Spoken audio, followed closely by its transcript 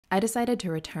I decided to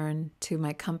return to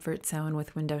my comfort zone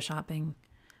with window shopping.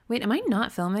 Wait, am I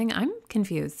not filming? I'm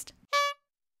confused.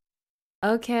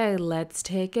 Okay, let's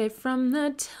take it from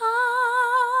the top.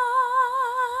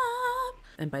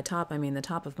 And by top, I mean the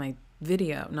top of my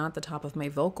video, not the top of my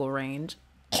vocal range.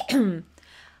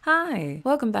 Hi,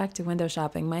 welcome back to Window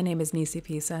Shopping. My name is Nisi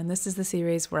Pisa, and this is the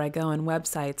series where I go on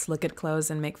websites, look at clothes,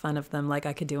 and make fun of them like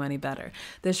I could do any better.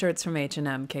 This shirt's from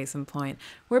H&M, case in point.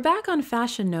 We're back on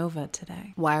Fashion Nova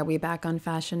today. Why are we back on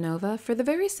Fashion Nova? For the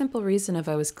very simple reason of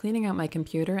I was cleaning out my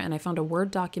computer and I found a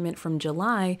Word document from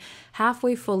July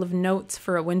halfway full of notes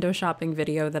for a window shopping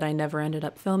video that I never ended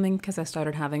up filming because I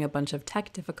started having a bunch of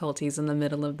tech difficulties in the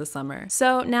middle of the summer.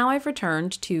 So now I've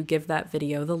returned to give that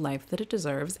video the life that it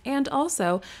deserves, and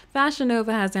also Fashion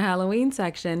Nova has a Halloween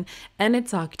section, and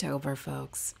it's October,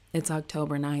 folks. It's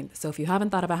October 9th, so if you haven't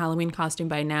thought of a Halloween costume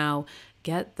by now,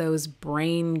 get those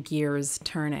brain gears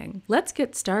turning. Let's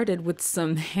get started with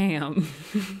some ham.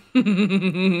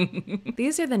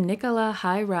 These are the Nicola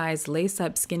high-rise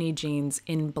lace-up skinny jeans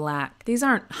in black. These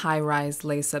aren't high-rise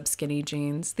lace-up skinny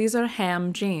jeans. These are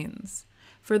ham jeans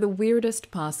for the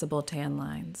weirdest possible tan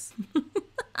lines.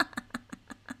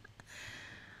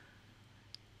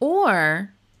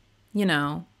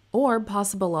 Or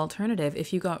possible alternative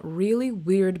if you got really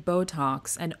weird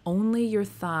Botox and only your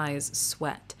thighs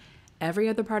sweat. Every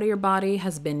other part of your body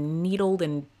has been needled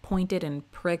and pointed and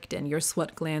pricked, and your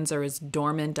sweat glands are as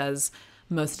dormant as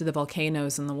most of the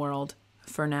volcanoes in the world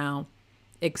for now.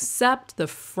 Except the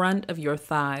front of your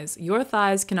thighs. Your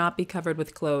thighs cannot be covered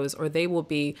with clothes or they will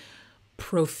be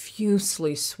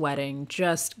profusely sweating,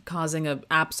 just causing an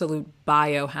absolute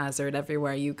biohazard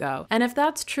everywhere you go. And if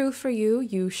that's true for you,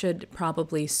 you should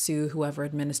probably sue whoever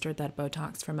administered that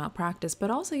Botox for malpractice,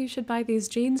 but also you should buy these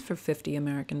jeans for $50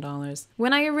 American.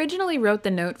 When I originally wrote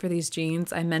the note for these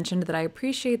jeans, I mentioned that I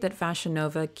appreciate that Fashion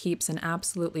Nova keeps an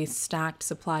absolutely stacked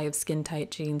supply of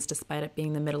skin-tight jeans despite it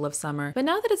being the middle of summer. But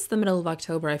now that it's the middle of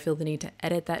October, I feel the need to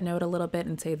edit that note a little bit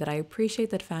and say that I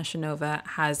appreciate that Fashion Nova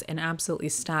has an absolutely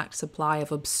stacked supply of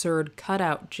absurd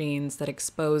cutout jeans that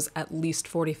expose at least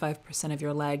 45% of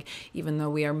your leg, even though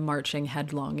we are marching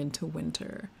headlong into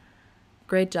winter.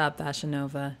 Great job, Fashion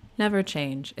Nova. Never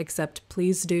change, except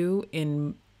please do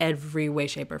in every way,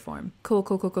 shape, or form. Cool,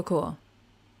 cool, cool, cool, cool.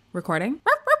 Recording?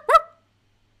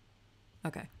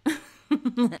 Okay.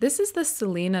 This is the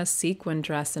Selena sequin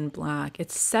dress in black.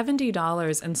 It's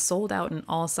 $70 and sold out in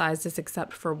all sizes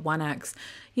except for 1X.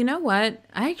 You know what?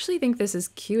 I actually think this is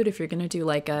cute if you're gonna do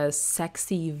like a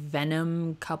sexy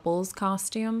Venom couples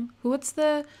costume. What's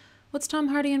Tom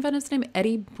Hardy and Venom's name?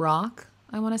 Eddie Brock,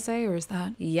 I want to say, or is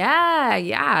that?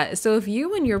 Yeah. So if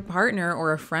you and your partner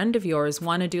or a friend of yours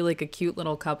want to do like a cute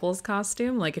little couples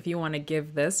costume, like if you want to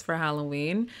give this for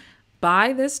Halloween,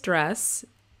 buy this dress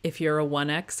if you're a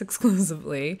 1X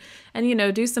exclusively,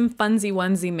 and do some funsy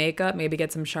onesie makeup, maybe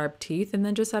get some sharp teeth, and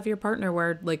then just have your partner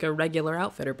wear like a regular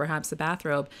outfit or perhaps a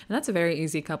bathrobe. And that's a very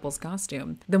easy couples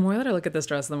costume. The more that I look at this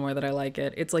dress, the more that I like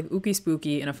it. It's like ooky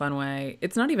spooky in a fun way.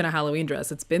 It's not even a Halloween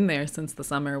dress. It's been there since the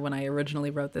summer when I originally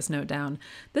wrote this note down.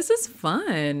 This is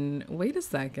fun. Wait a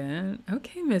second.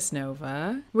 Okay, Miss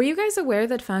Nova. Were you guys aware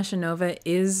that Fashion Nova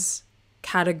is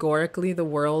categorically the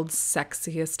world's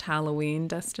sexiest Halloween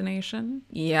destination?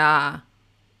 Yeah.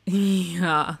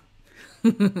 Yeah.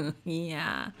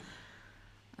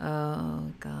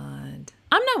 Oh, God.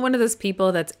 I'm not one of those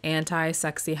people that's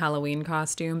anti-sexy Halloween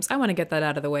costumes. I want to get that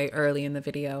out of the way early in the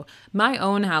video. My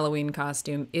own Halloween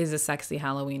costume is a sexy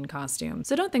Halloween costume.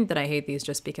 So don't think that I hate these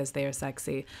just because they are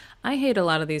sexy. I hate a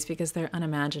lot of these because they're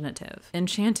unimaginative.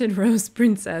 Enchanted Rose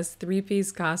Princess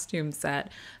 3-piece costume set.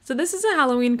 So this is a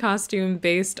Halloween costume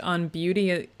based on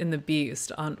Beauty and the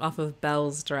Beast off of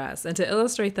Belle's dress. And to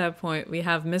illustrate that point, we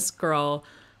have Miss Girl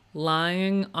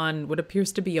lying on what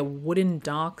appears to be a wooden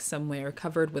dock somewhere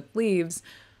covered with leaves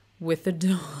with a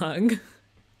dog.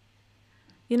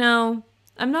 I'm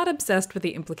not obsessed with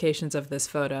the implications of this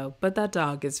photo, but that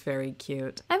dog is very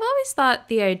cute. I've always thought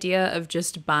the idea of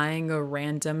just buying a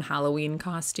random Halloween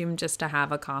costume just to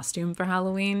have a costume for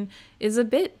Halloween is a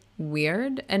bit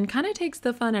weird and kind of takes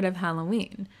the fun out of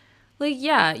Halloween. Like,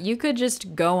 yeah, you could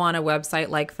just go on a website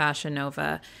like Fashion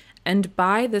Nova and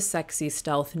buy the sexy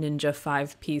stealth ninja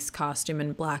 5-piece costume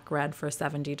in black red for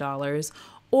 $70,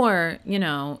 or,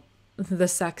 the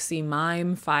sexy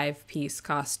mime 5-piece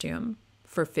costume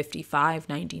for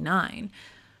 $55.99.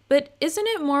 But isn't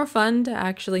it more fun to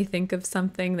actually think of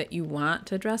something that you want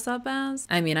to dress up as?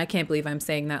 I mean, I can't believe I'm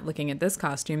saying that looking at this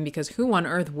costume, because who on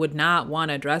earth would not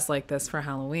want to dress like this for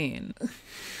Halloween?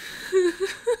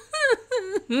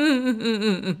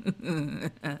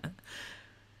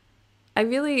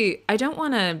 I don't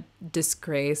want to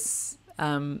disgrace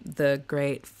the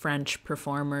great French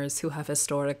performers who have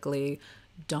historically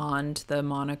donned the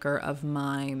moniker of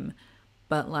mime.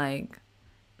 But like,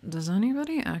 does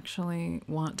anybody actually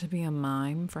want to be a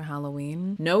mime for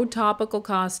Halloween? No topical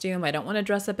costume. I don't want to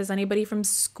dress up as anybody from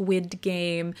Squid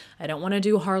Game. I don't want to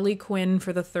do Harley Quinn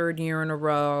for the 3rd year in a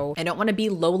row. I don't want to be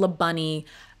Lola Bunny.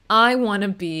 I want to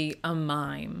be a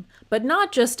mime, but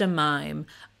not just a mime.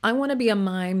 I want to be a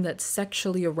mime that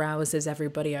sexually arouses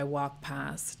everybody I walk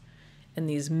past. In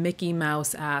these Mickey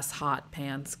Mouse ass hot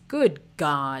pants. Good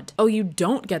God. Oh, you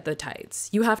don't get the tights.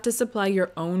 You have to supply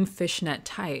your own fishnet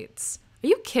tights. Are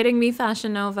you kidding me,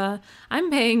 Fashion Nova? I'm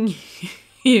paying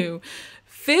you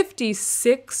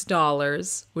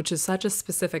 $56, which is such a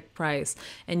specific price,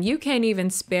 and you can't even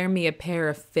spare me a pair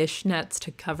of fishnets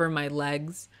to cover my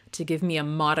legs, to give me a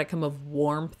modicum of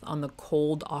warmth on the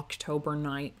cold October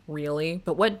night, really?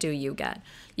 But what do you get?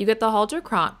 You get the halter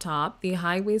crop top, the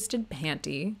high-waisted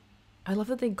panty. I love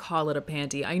that they call it a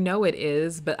panty. I know it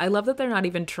is, but I love that they're not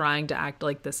even trying to act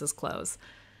like this is clothes.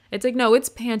 It's like, no, it's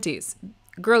panties.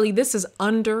 Girlie, this is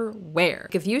underwear.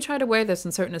 If you try to wear this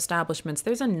in certain establishments,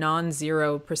 there's a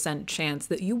non-0% chance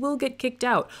that you will get kicked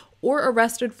out or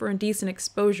arrested for indecent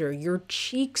exposure. Your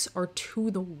cheeks are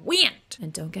to the wind.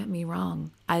 And don't get me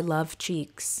wrong, I love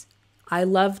cheeks. I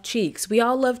love cheeks. We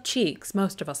all love cheeks.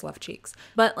 Most of us love cheeks.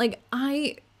 But like,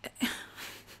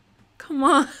 come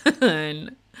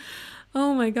on.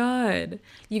 Oh my God.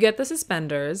 You get the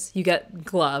suspenders, you get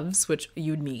gloves, which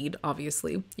you need,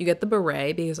 obviously. You get the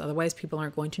beret because otherwise people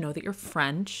aren't going to know that you're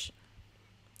French,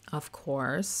 of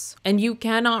course. And you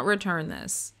cannot return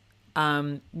this,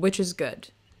 which is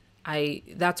good.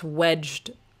 That's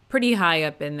wedged pretty high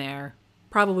up in there,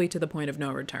 probably to the point of no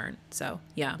return. So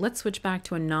yeah, let's switch back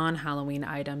to a non-Halloween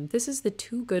item. This is the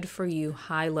Too Good For You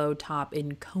high-low top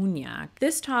in cognac.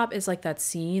 This top is like that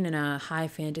scene in a high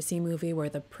fantasy movie where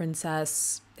the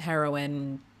princess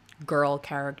heroine girl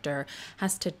character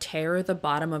has to tear the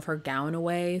bottom of her gown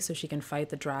away so she can fight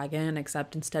the dragon,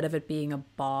 except instead of it being a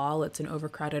ball, it's an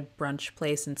overcrowded brunch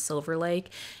place in Silver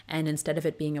Lake, and instead of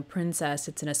it being a princess,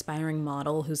 it's an aspiring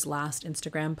model whose last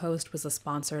Instagram post was a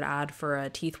sponsored ad for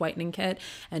a teeth whitening kit,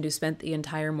 and who spent the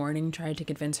entire morning trying to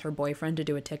convince her boyfriend to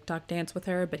do a TikTok dance with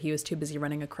her, but he was too busy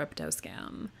running a crypto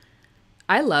scam.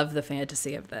 I love the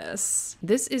fantasy of this.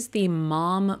 This is the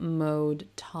Mom Mode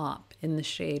top in the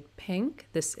shade pink.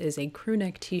 This is a crew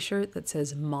neck t-shirt that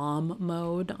says Mom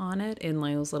Mode on it in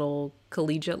those little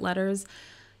collegiate letters.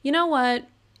 You know what?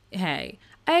 Hey,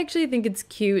 I actually think it's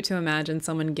cute to imagine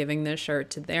someone giving this shirt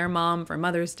to their mom for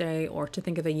Mother's Day, or to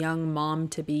think of a young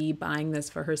mom-to-be buying this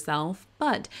for herself,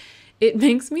 but it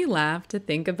makes me laugh to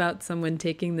think about someone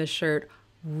taking this shirt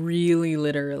really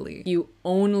literally. You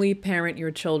only parent your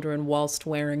children whilst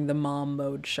wearing the Mom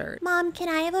Mode shirt. Mom, can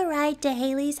I have a ride to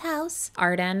Haley's house?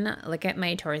 Arden, look at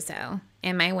my torso.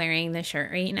 Am I wearing the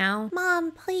shirt right now?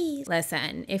 Mom, please.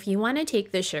 Listen, if you want to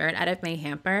take the shirt out of my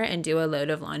hamper and do a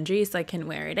load of laundry so I can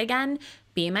wear it again,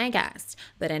 be my guest.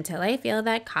 But until I feel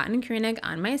that cotton crew neck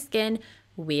on my skin,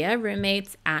 we are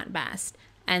roommates at best.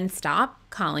 And stop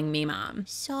calling me mom.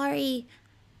 Sorry,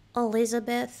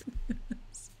 Elizabeth.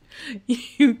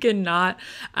 You cannot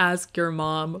ask your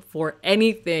mom for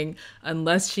anything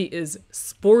unless she is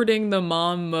sporting the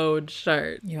Mom Mode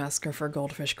shirt. You ask her for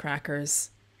goldfish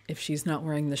crackers. If she's not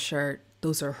wearing the shirt,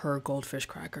 those are her goldfish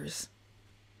crackers.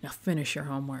 Now finish your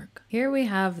homework. Here we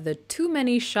have the Too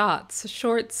Many Shots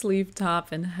short sleeve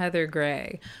top in heather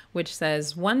gray, which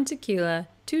says 1 tequila,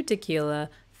 2 tequila,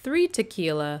 3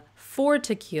 tequila, 4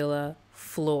 tequila,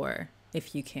 floor,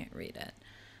 if you can't read it.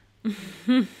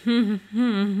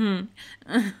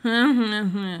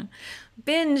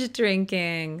 Binge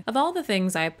drinking. Of all the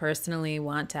things I personally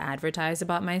want to advertise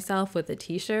about myself with a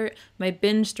t-shirt, my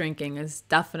binge drinking is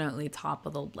definitely top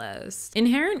of the list.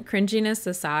 Inherent cringiness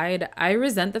aside, I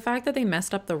resent the fact that they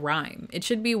messed up the rhyme. It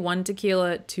should be 1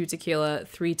 tequila, 2 tequila,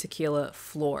 3 tequila,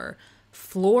 floor.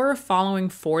 Floor following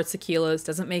 4 tequilas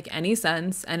doesn't make any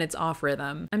sense, and it's off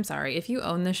rhythm. I'm sorry, if you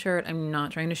own this shirt, I'm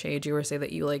not trying to shade you or say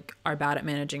that you are bad at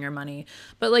managing your money,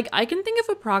 but I can think of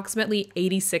approximately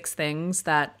 86 things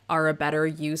that are a better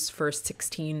use for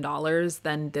 $16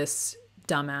 than this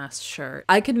dumbass shirt.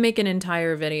 I could make an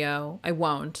entire video, I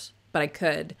won't, but I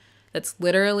could, that's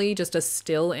literally just a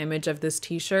still image of this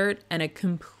t-shirt and a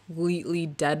completely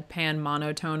deadpan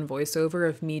monotone voiceover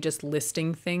of me just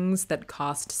listing things that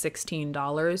cost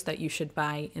 $16 that you should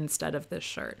buy instead of this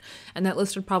shirt. And that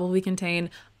list would probably contain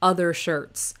other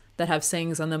shirts that have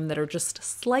sayings on them that are just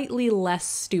slightly less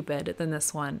stupid than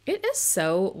this one. It is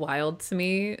so wild to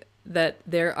me that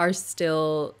there are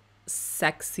still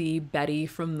sexy Betty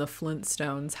from the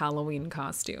Flintstones Halloween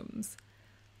costumes.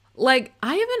 Like,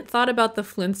 I haven't thought about the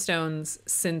Flintstones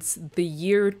since the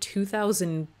year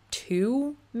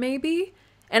 2002, maybe.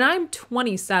 And I'm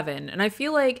 27, and I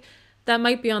feel like that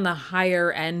might be on the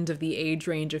higher end of the age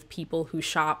range of people who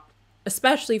shop,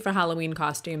 especially for Halloween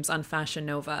costumes on Fashion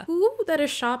Nova. Who that is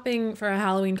shopping for a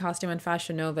Halloween costume on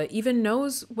Fashion Nova even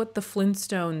knows what the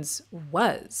Flintstones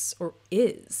was or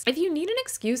is? If you need an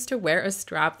excuse to wear a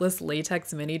strapless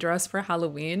latex mini dress for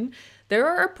Halloween, there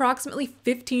are approximately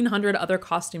 1,500 other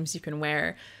costumes you can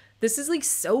wear. This is like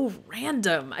so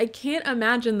random. I can't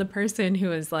imagine the person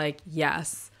who is like,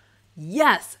 yes,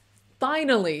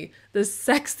 finally, the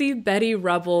sexy Betty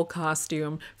Rubble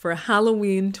costume for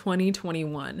Halloween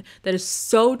 2021 that is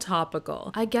so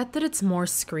topical. I get that it's more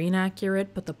screen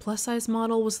accurate, but the plus size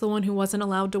model was the one who wasn't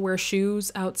allowed to wear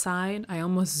shoes outside. I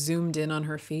almost zoomed in on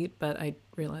her feet, but I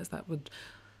realized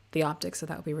the optics of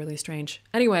that would be really strange.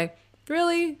 Anyway,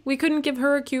 really? We couldn't give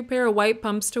her a cute pair of white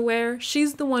pumps to wear?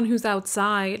 She's the one who's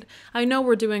outside. I know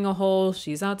we're doing a whole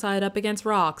she's outside up against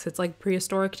rocks. It's like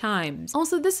prehistoric times.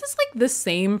 Also, this is like the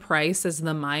same price as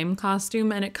the mime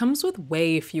costume, and it comes with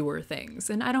way fewer things,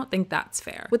 and I don't think that's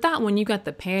fair. With that one, you got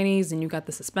the panties and you got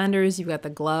the suspenders, you got the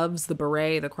gloves, the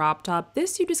beret, the crop top.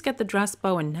 This, you just get the dress,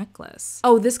 bow, and necklace.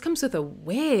 Oh, this comes with a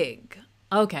wig.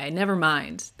 Okay, never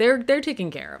mind. They're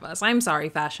taking care of us. I'm sorry,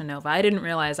 Fashion Nova. I didn't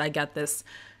realize I got this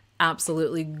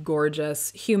absolutely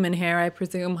gorgeous human hair, I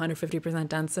presume, 150%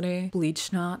 density.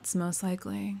 Bleach knots, most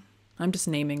likely. I'm just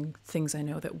naming things I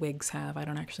know that wigs have. I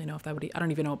don't actually know if that would I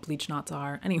don't even know what bleach knots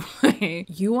are. Anyway,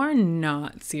 you are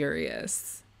not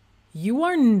serious. You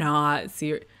are not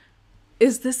serious.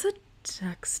 Is this a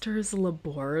Dexter's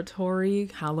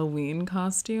Laboratory Halloween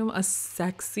costume? A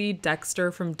sexy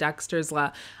Dexter from Dexter's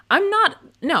Lab?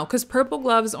 No, because purple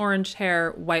gloves, orange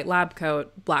hair, white lab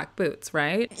coat, black boots,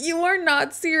 right? You are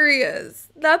not serious.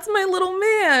 That's my little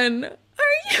man. Are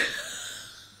you?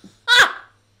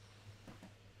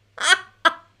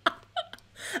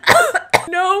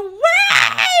 No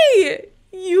way!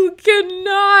 You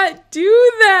cannot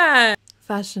do that!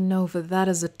 Fashion Nova, that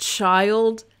is a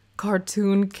child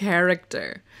cartoon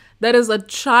character. That is a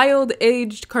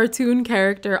child-aged cartoon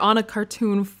character on a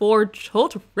cartoon for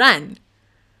children.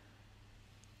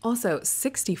 Also,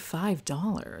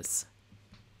 $65.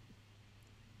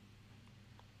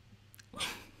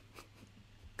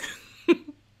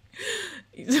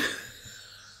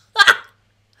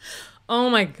 Oh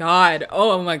my god.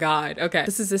 Oh my god. Okay.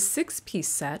 This is a 6-piece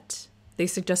set. They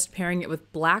suggest pairing it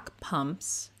with black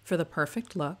pumps for the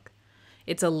perfect look.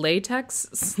 It's a latex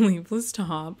sleeveless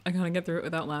top. I gotta get through it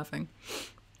without laughing.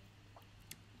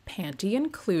 Panty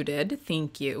included,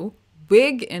 thank you.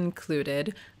 Wig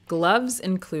included. Gloves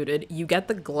included. You get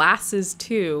the glasses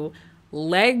too.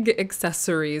 Leg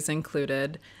accessories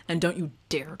included. And don't you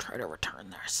dare try to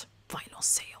return this. Final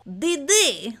sale.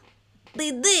 Didi,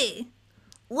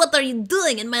 what are you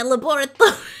doing in my laboratory?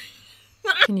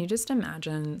 Can you just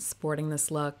imagine sporting this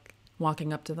look,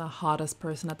 walking up to the hottest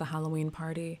person at the Halloween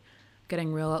party,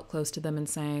 getting real up close to them and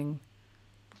saying,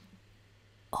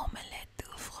 omelette du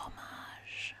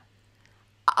fromage.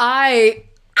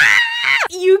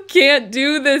 You can't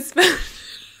do this.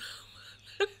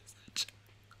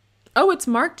 Oh, it's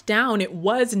marked down. It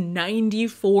was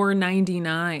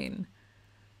 $94.99.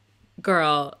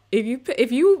 Girl,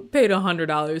 if you paid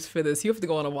 $100 for this, you have to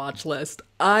go on a watch list.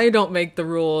 I don't make the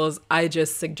rules. I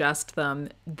just suggest them.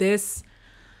 This,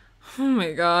 oh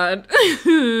my God.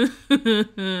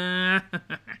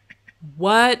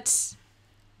 What?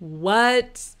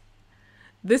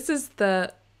 This is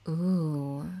the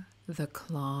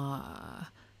claw.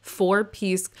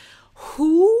 4-piece.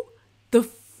 Who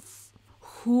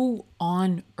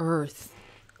on earth?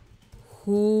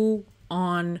 Who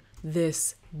on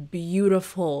this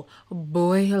beautiful,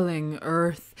 boiling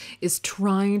earth is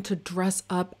trying to dress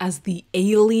up as the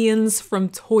aliens from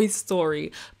Toy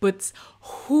Story? But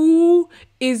who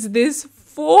is this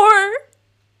for?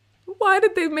 Why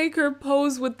did they make her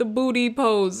pose with the booty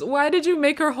pose? Why did you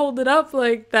make her hold it up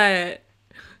like that?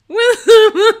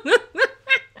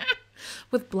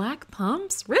 With black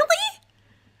pumps? Really?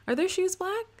 Are their shoes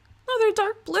black? No, they're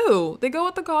dark blue. They go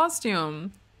with the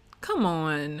costume. Come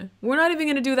on. We're not even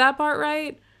going to do that part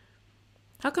right?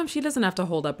 How come she doesn't have to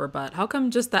hold up her butt? How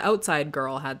come just the outside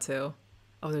girl had to?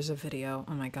 Oh, there's a video.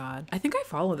 Oh my God. I think I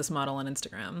follow this model on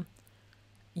Instagram.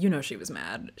 You know she was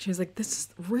mad. She was like, this is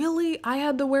really? I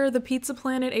had to wear the Pizza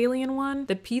Planet alien one?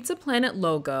 The Pizza Planet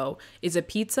logo is a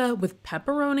pizza with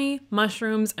pepperoni,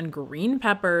 mushrooms, and green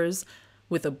peppers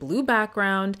with a blue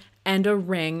background and a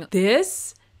ring.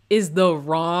 This is the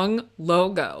wrong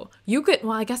logo. You could,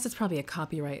 well, I guess it's probably a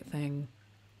copyright thing.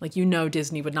 Like, you know,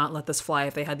 Disney would not let this fly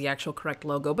if they had the actual correct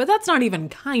logo, but that's not even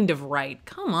kind of right.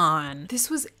 Come on. This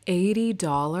was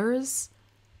 $80.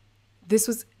 This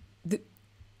was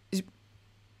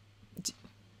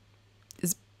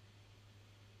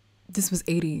this was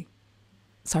 80.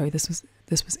 Sorry, this was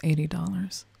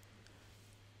 $80.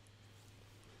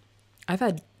 I've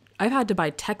had to buy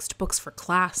textbooks for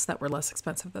class that were less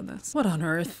expensive than this. What on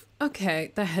earth?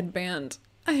 Okay, the headband.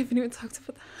 I haven't even talked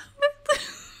about that.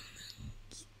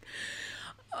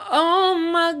 Oh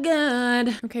my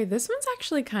god. Okay, this one's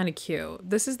actually kind of cute.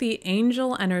 This is the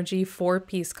Angel Energy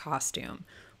 4-piece costume,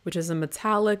 which is a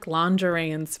metallic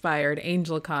lingerie-inspired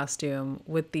angel costume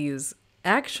with these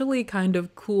actually kind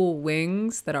of cool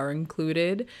wings that are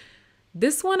included.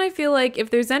 This one, I feel like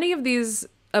if there's any of these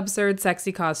absurd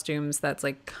sexy costumes that's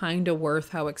like kind of worth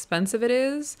how expensive it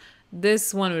is,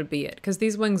 this one would be it, because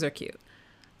these wings are cute.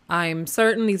 I'm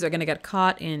certain these are going to get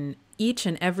caught in each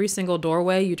and every single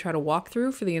doorway you try to walk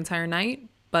through for the entire night,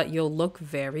 but you'll look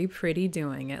very pretty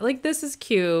doing it. Like, this is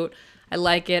cute. I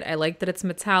like it. I like that it's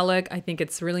metallic. I think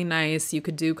it's really nice. You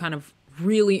could do kind of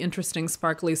really interesting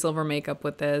sparkly silver makeup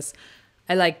with this.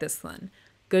 I like this one.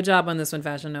 Good job on this one,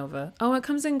 Fashion Nova. Oh, it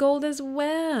comes in gold as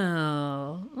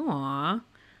well. Aw.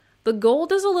 The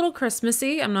gold is a little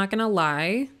Christmassy, I'm not gonna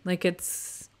lie. Like,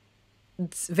 it's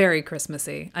very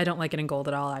Christmassy. I don't like it in gold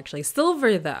at all, actually.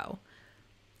 Silver, though.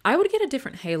 I would get a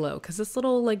different halo, because this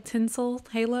little, like, tinsel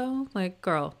halo, like,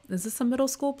 girl, is this a middle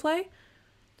school play?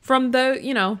 From the,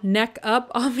 you know, neck up,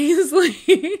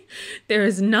 obviously. There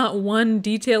is not one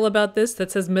detail about this that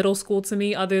says middle school to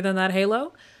me other than that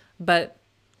halo, but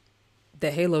the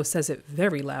halo says it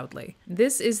very loudly.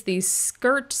 This is the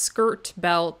skirt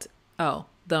belt. Oh,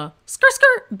 the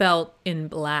skirt belt in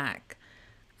black.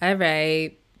 All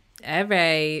right.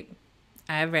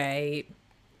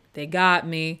 They got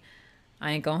me.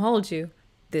 I ain't gonna hold you.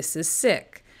 This is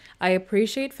sick. I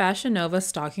appreciate Fashion Nova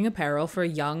stocking apparel for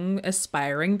young,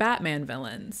 aspiring Batman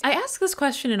villains. I ask this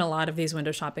question in a lot of these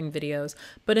window shopping videos,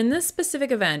 but in this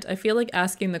specific event, I feel like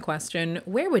asking the question,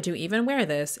 where would you even wear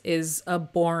this, is a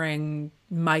boring,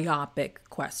 myopic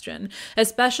question,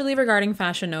 especially regarding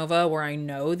Fashion Nova, where I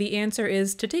know the answer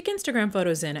is to take Instagram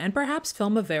photos in and perhaps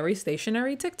film a very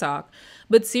stationary TikTok.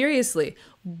 But seriously,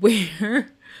 where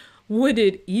would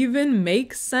it even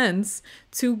make sense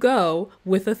to go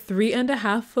with a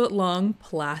 3.5-foot long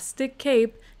plastic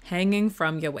cape hanging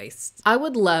from your waist? I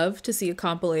would love to see a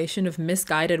compilation of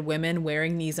misguided women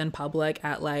wearing these in public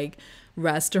at like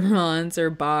restaurants or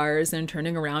bars and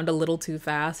turning around a little too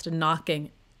fast and knocking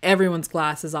everyone's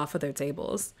glasses off of their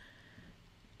tables.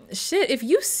 Shit, if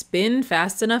you spin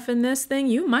fast enough in this thing,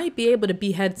 you might be able to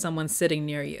behead someone sitting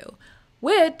near you.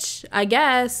 Which, I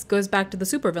guess, goes back to the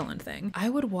supervillain thing. I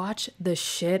would watch the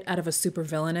shit out of a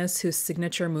supervillainess whose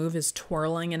signature move is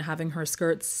twirling and having her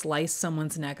skirt slice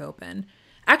someone's neck open.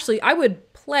 Actually, I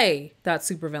would play that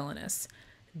supervillainess.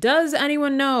 Does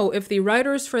anyone know if the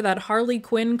writers for that Harley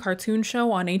Quinn cartoon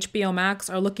show on HBO Max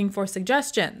are looking for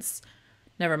suggestions?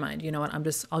 Never mind, you know what, I'll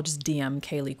just DM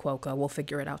Kaylee Cuoco. We'll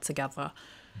figure it out together.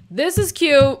 This is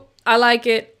cute. I like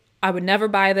it. I would never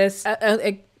buy this.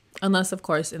 Unless, of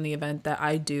course, in the event that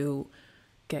I do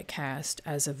get cast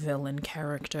as a villain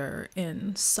character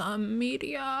in some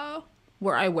media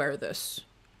where I wear this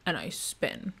and I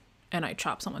spin and I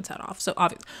chop someone's head off. So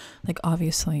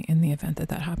obviously, in the event that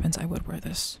that happens, I would wear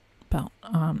this belt.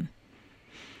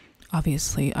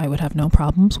 Obviously, I would have no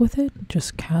problems with it.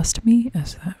 Just cast me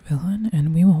as that villain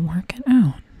and we will work it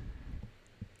out.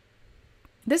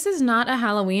 This is not a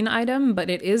Halloween item, but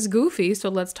it is goofy, so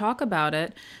let's talk about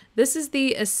it. This is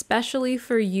the Especially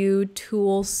For You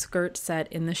tulle skirt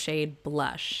set in the shade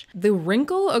Blush. The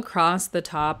wrinkle across the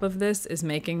top of this is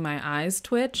making my eyes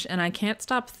twitch, and I can't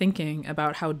stop thinking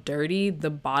about how dirty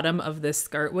the bottom of this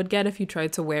skirt would get if you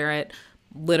tried to wear it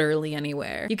literally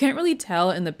anywhere. You can't really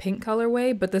tell in the pink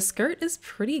colorway, but the skirt is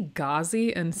pretty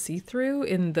gauzy and see-through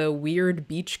in the weird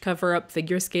beach cover-up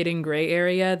figure skating gray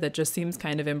area that just seems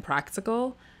kind of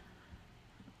impractical.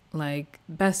 Like,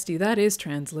 bestie, that is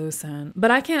translucent. But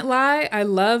I can't lie, I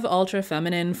love ultra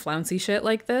feminine flouncy shit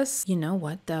like this. You know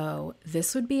what though?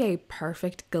 This would be a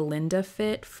perfect Glinda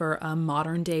fit for a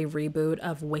modern day reboot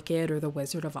of Wicked or The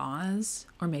Wizard of Oz.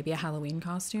 Or maybe a Halloween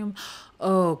costume.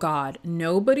 Oh god,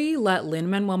 nobody let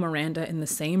Lin-Manuel Miranda in the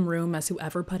same room as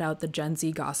whoever put out the Gen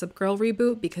Z Gossip Girl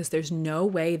reboot, because there's no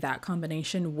way that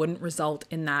combination wouldn't result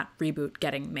in that reboot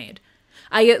getting made.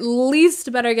 I at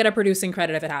least better get a producing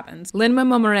credit if it happens.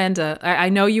 Lin-Manuel Miranda, I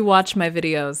know you watch my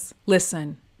videos.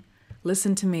 Listen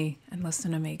to me and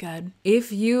listen to me good.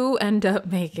 If you end up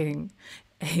making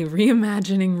a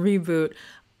reimagining reboot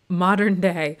modern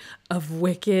day of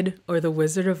Wicked or The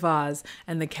Wizard of Oz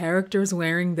and the characters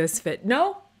wearing this fit.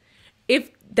 No, if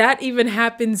that even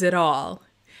happens at all,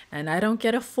 and I don't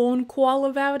get a phone call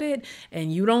about it,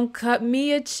 and you don't cut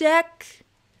me a check,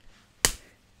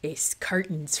 it's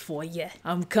curtains for you.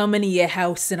 I'm coming to your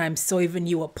house and I'm serving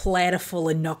you a platter full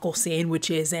of knuckle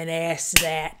sandwiches and ask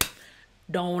that.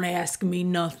 Don't ask me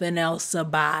nothing else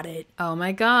about it. Oh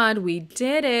my God, we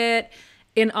did it.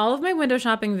 In all of my window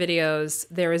shopping videos,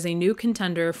 there is a new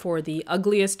contender for the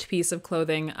ugliest piece of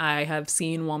clothing I have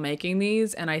seen while making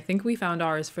these, and I think we found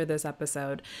ours for this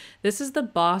episode. This is the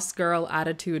Boss Girl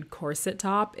Attitude corset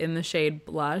top in the shade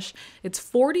Blush. It's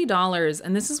 $40,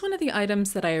 and this is one of the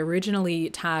items that I originally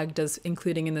tagged as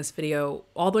including in this video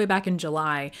all the way back in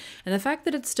July, and the fact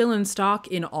that it's still in stock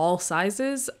in all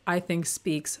sizes, I think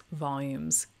speaks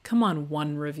volumes. Come on,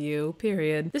 one review,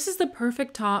 period. This is the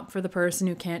perfect top for the person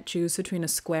who can't choose between a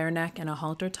square neck and a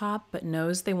halter top, but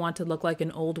knows they want to look like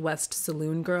an Old West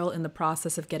saloon girl in the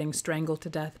process of getting strangled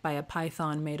to death by a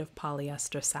python made of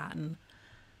polyester satin.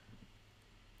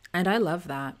 And I love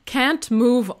that. Can't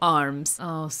move arms.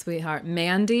 Oh, sweetheart.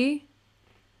 Mandy,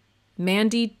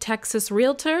 Texas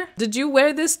realtor? Did you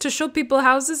wear this to show people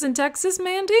houses in Texas,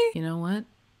 Mandy? You know what?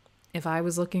 If I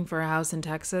was looking for a house in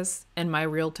Texas and my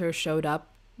realtor showed up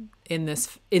in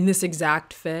this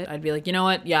exact fit, I'd be like, you know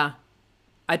what? Yeah,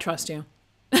 I trust you.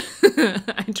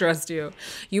 I trust you.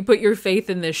 You put your faith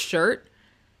in this shirt,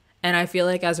 and I feel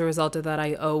like as a result of that,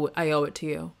 I owe it to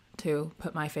you to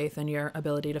put my faith in your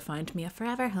ability to find me a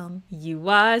forever home. You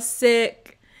are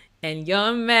sick and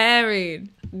you're married.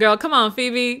 Girl, come on,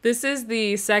 Phoebe. This is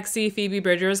the sexy Phoebe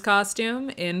Bridgers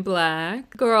costume in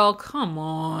black. Girl, come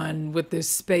on with this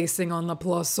spacing on the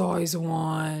plus size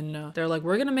one. They're like,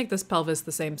 we're gonna make this pelvis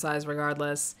the same size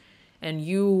regardless. And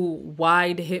you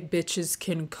wide hip bitches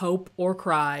can cope or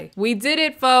cry. We did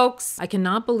it, folks. I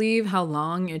cannot believe how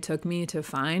long it took me to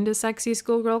find a sexy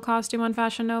schoolgirl costume on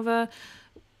Fashion Nova.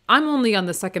 I'm only on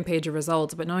the second page of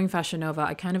results, but knowing Fashion Nova,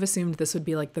 I kind of assumed this would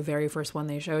be like the very first one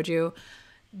they showed you.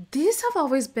 These have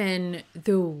always been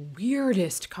the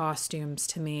weirdest costumes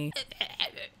to me.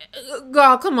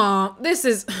 Girl, come on. This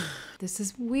is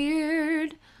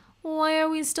weird. Why are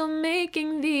we still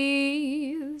making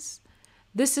these?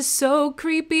 This is so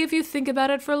creepy if you think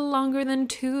about it for longer than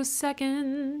 2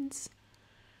 seconds.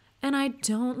 And I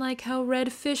don't like how red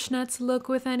fishnets look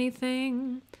with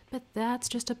anything. But that's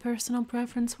just a personal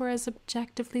preference, whereas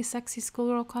objectively sexy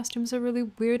schoolgirl costumes are really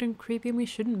weird and creepy and we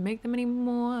shouldn't make them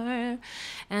anymore.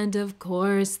 And of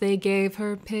course they gave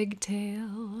her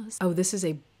pigtails. Oh, this is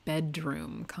a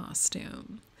bedroom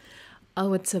costume.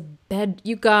 Oh, it's a bed...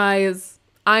 You guys,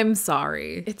 I'm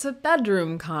sorry. It's a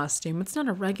bedroom costume. It's not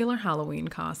a regular Halloween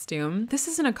costume. This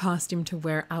isn't a costume to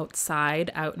wear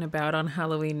outside, out and about on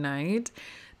Halloween night.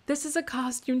 This is a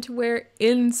costume to wear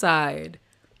inside.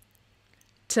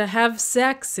 To have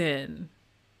sex in.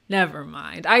 Never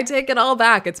mind. I take it all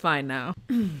back. It's fine now.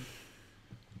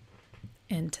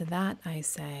 And to that I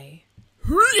say...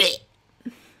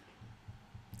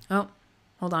 Oh,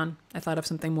 hold on. I thought of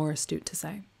something more astute to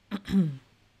say.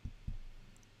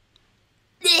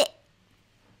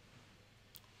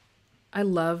 I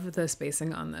love the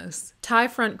spacing on this. Tie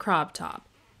front crop top.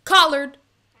 Collared.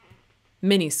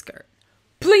 Mini skirt.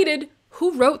 Pleated.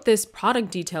 Who wrote this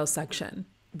product detail section?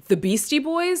 The Beastie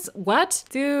Boys? What?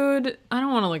 Dude, I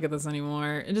don't want to look at this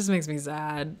anymore. It just makes me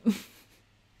sad.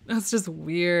 That's just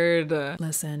weird.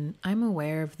 Listen, I'm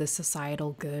aware of the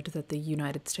societal good that the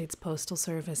United States Postal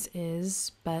Service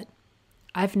is, but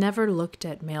I've never looked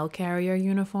at mail carrier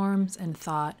uniforms and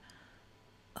thought,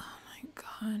 oh my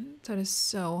God, that is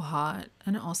so hot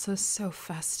and also so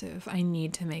festive. I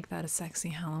need to make that a sexy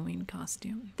Halloween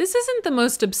costume. This isn't the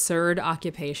most absurd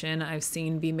occupation I've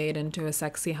seen be made into a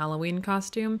sexy Halloween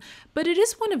costume, but it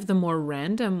is one of the more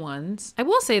random ones. I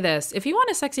will say this, if you want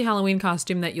a sexy Halloween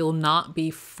costume that you'll not be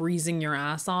freezing your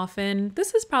ass off in,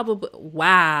 this is probably,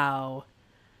 wow.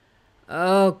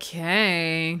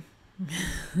 Okay.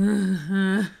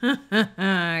 Oh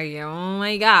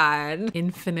my God.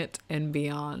 Infinite and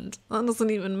beyond. That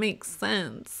doesn't even make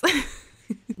sense.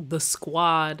 The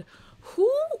squad. Who,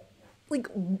 like,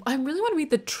 I really want to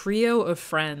meet the trio of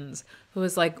friends who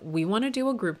was like, we want to do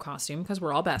a group costume because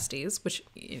we're all besties, which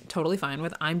totally fine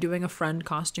with. I'm doing a friend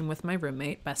costume with my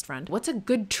roommate, best friend. What's a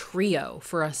good trio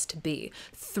for us to be?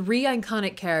 3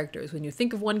 iconic characters. When you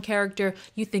think of one character,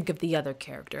 you think of the other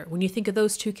character. When you think of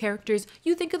those 2 characters,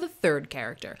 you think of the 3rd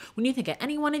character. When you think of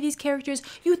any one of these characters,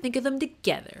 you think of them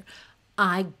together.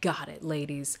 I got it,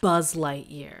 ladies. Buzz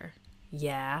Lightyear.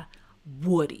 Yeah.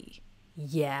 Woody.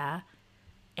 Yeah.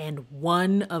 and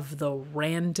one of the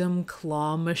random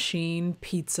claw machine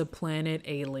Pizza Planet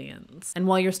aliens. And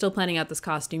while you're still planning out this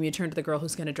costume, you turn to the girl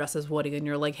who's going to dress as Woody and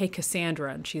you're like, hey,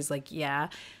 Cassandra. And she's like, yeah.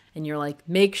 And you're like,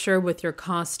 make sure with your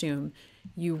costume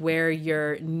you wear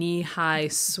your knee-high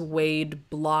suede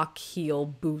block heel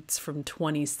boots from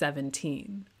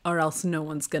 2017, or else no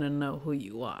one's going to know who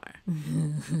you are.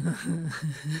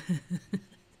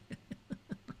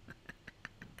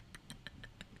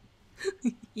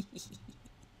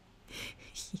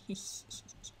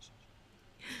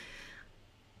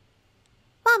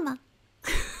 Mama.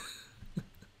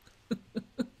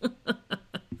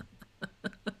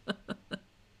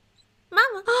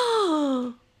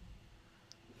 Mama.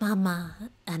 Mama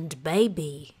and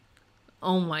baby.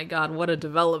 Oh my God, what a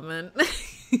development.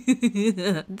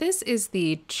 This is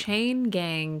the Chain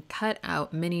Gang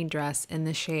cutout mini dress in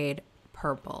the shade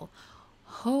purple.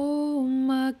 Oh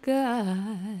my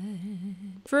God.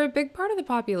 For a big part of the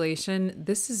population,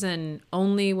 this is an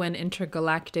only when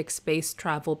intergalactic space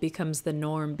travel becomes the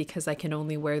norm because I can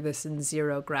only wear this in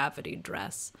zero gravity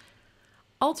dress.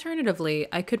 Alternatively,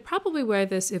 I could probably wear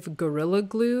this if Gorilla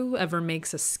Glue ever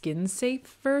makes a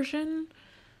skin-safe version.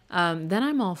 Then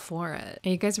I'm all for it. Are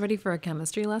you guys ready for a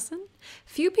chemistry lesson?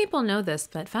 Few people know this,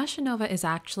 but Fashion Nova is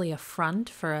actually a front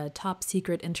for a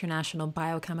top-secret international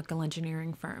biochemical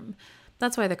engineering firm.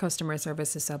 That's why the customer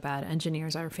service is so bad.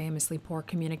 Engineers are famously poor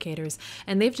communicators,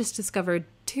 and they've just discovered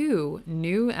 2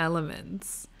 new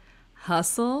elements: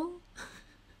 hustle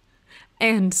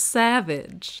and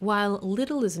savage. While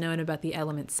little is known about the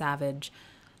element savage,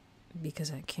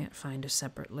 because I can't find a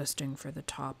separate listing for the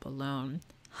top alone,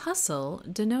 hustle,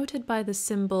 denoted by the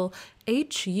symbol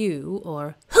HU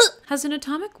or has an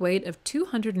atomic weight of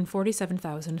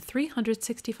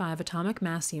 247,365 atomic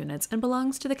mass units and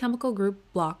belongs to the chemical group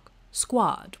block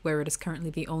squad, where it is currently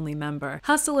the only member.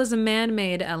 Hustle is a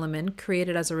man-made element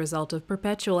created as a result of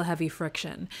perpetual heavy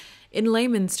friction. In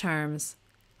layman's terms,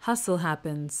 hustle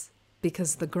happens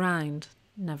because the grind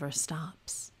never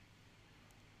stops.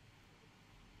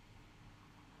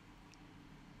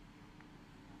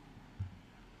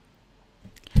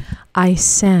 I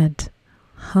said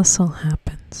hustle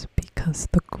happens because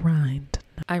the grind.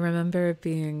 I remember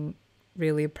being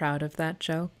really proud of that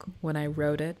joke when I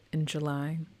wrote it in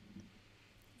July.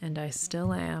 And I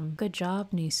still am. Good job,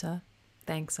 Nisa.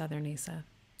 Thanks, other Nisa.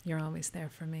 You're always there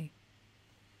for me.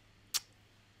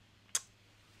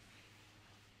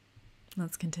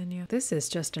 Let's continue. This is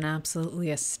just an absolutely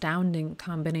astounding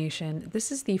combination.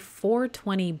 This is the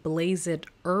 420 Blazed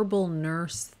Herbal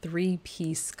Nurse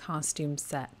 3-piece costume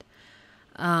set.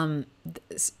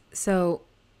 So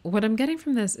what I'm getting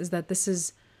from this is that this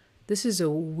is a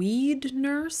weed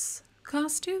nurse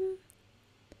costume.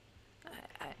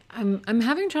 I'm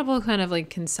having trouble kind of like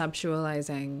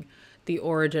conceptualizing the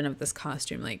origin of this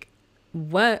costume. Like,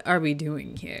 what are we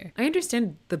doing here? I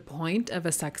understand the point of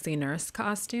a sexy nurse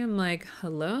costume, like,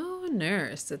 hello,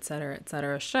 nurse,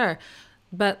 etc., sure.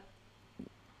 But,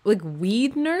 like,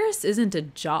 weed nurse isn't a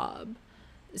job.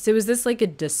 So is this like a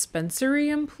dispensary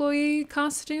employee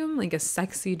costume? Like a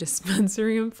sexy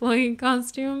dispensary employee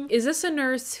costume? Is this a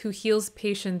nurse who heals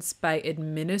patients by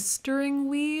administering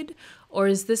weed? Or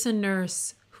is this a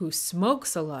nurse who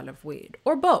smokes a lot of weed?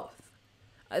 Or both?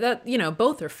 That, you know,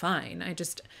 both are fine.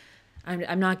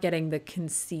 I'm not getting the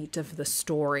conceit of the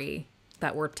story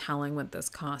that we're telling with this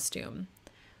costume.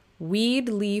 Weed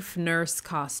leaf nurse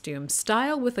costume,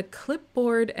 style with a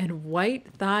clipboard and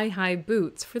white thigh-high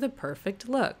boots for the perfect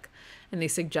look. And they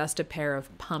suggest a pair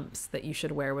of pumps that you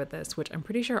should wear with this, which I'm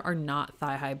pretty sure are not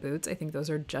thigh-high boots. I think those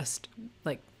are just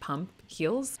like pump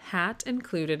heels. Hat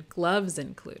included, gloves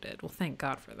included. Well, thank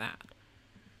God for that.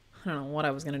 I don't know what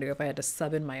I was going to do if I had to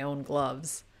sub in my own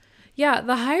gloves. Yeah,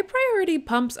 the high priority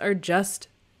pumps are just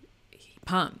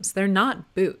pumps. They're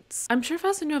not boots. I'm sure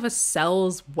Fashion Nova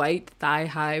sells white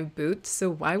thigh-high boots,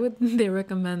 so why would they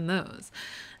recommend those?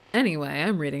 Anyway,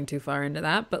 I'm reading too far into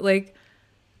that, but like,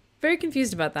 very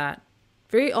confused about that.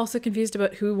 Very also confused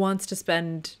about who wants to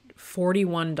spend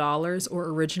 $41 or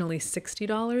originally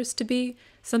 $60 to be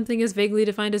something as vaguely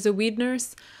defined as a weed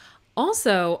nurse.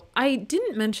 Also, I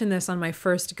didn't mention this on my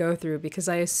first go-through because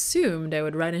I assumed I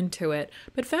would run into it,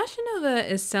 but Fashion Nova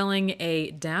is selling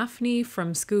a Daphne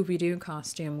from Scooby-Doo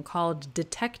costume called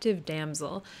Detective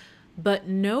Damsel, but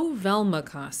no Velma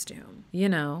costume. You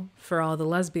know, for all the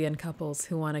lesbian couples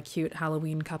who want a cute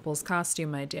Halloween couples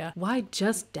costume idea. Why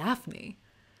just Daphne?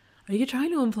 Are you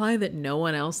trying to imply that no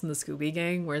one else in the Scooby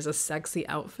Gang wears a sexy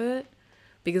outfit?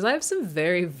 Because I have some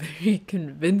very, very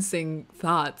convincing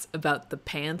thoughts about the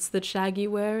pants that Shaggy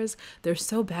wears. They're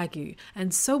so baggy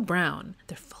and so brown.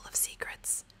 They're full of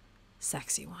secrets.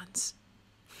 Sexy ones.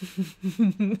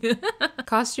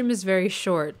 Costume is very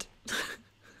short.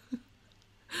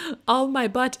 All my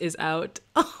butt is out.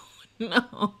 Oh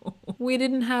no. We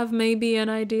didn't have maybe an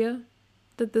idea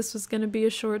that this was going to be a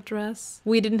short dress.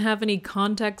 We didn't have any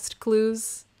context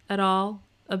clues at all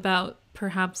about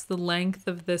perhaps the length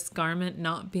of this garment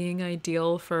not being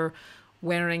ideal for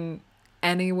wearing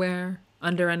anywhere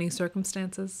under any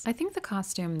circumstances. I think the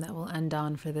costume that we'll end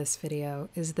on for this video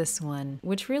is this one,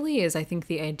 which really is, I think,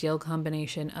 the ideal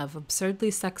combination of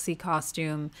absurdly sexy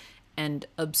costume and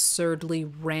absurdly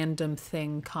random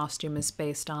thing costume is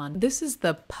based on. This is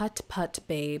the Putt Putt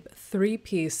Babe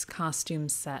 3-piece costume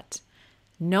set.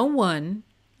 No one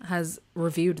has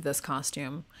reviewed this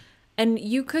costume. And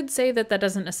you could say that that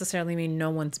doesn't necessarily mean no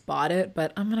one's bought it,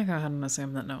 but I'm gonna go ahead and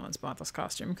assume that no one's bought this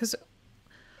costume because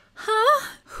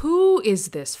who is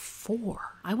this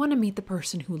for? I want to meet the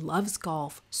person who loves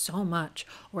golf so much,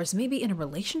 or is maybe in a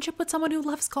relationship with someone who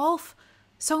loves golf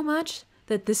so much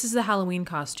that this is the Halloween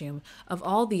costume of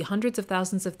all the hundreds of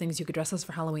thousands of things you could dress as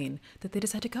for Halloween that they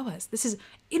decide to go as. This is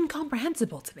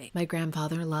incomprehensible to me. My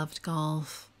grandfather loved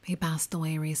golf. He passed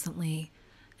away recently,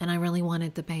 and I really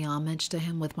wanted to pay homage to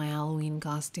him with my Halloween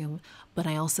costume, but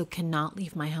I also cannot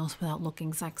leave my house without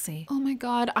looking sexy. Oh my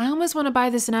god, I almost want to buy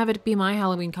this and have it be my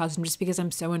Halloween costume just because I'm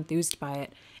so enthused by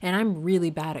it. And I'm really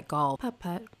bad at golf.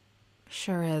 Putt-putt.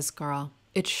 Sure is, girl.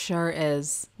 It sure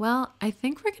is. Well, I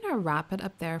think we're gonna wrap it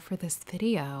up there for this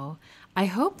video. I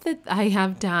hope that I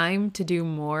have time to do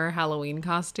more Halloween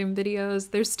costume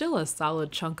videos. There's still a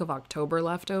solid chunk of October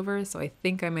left over, so I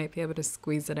think I might be able to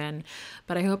squeeze it in.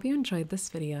 But I hope you enjoyed this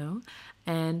video,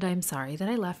 and I'm sorry that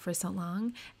I left for so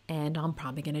long, and I'm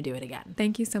probably gonna do it again.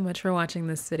 Thank you so much for watching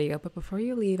this video, but before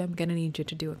you leave, I'm gonna need you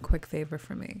to do a quick favor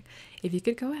for me. If you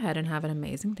could go ahead and have an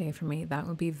amazing day for me, that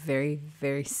would be very,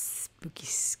 very spooky,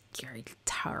 scary,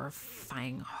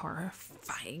 terrifying,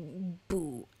 horrifying,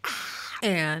 boo.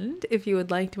 And if you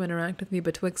would like to interact with me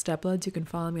betwixt uploads, you can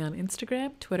follow me on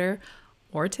Instagram, Twitter,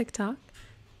 or TikTok.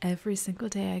 Every single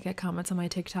day I get comments on my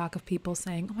TikTok of people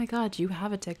saying, oh my god, you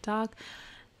have a TikTok?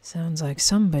 Sounds like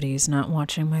somebody's not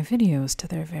watching my videos to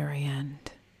their very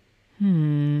end.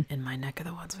 In my neck of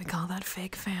the woods, we call that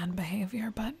fake fan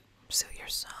behavior, but sue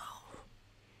yourself.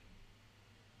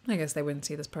 I guess they wouldn't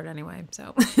see this part anyway,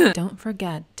 so. Don't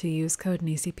forget to use code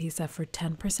NisiPisa for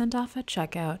 10% off at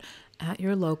checkout at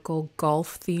your local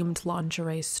golf-themed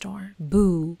lingerie store.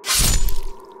 Boo!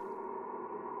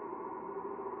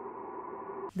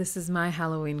 This is my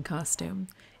Halloween costume.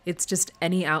 It's just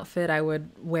any outfit I would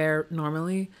wear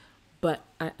normally, but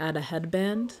I add a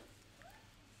headband.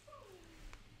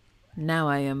 Now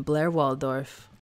I am Blair Waldorf.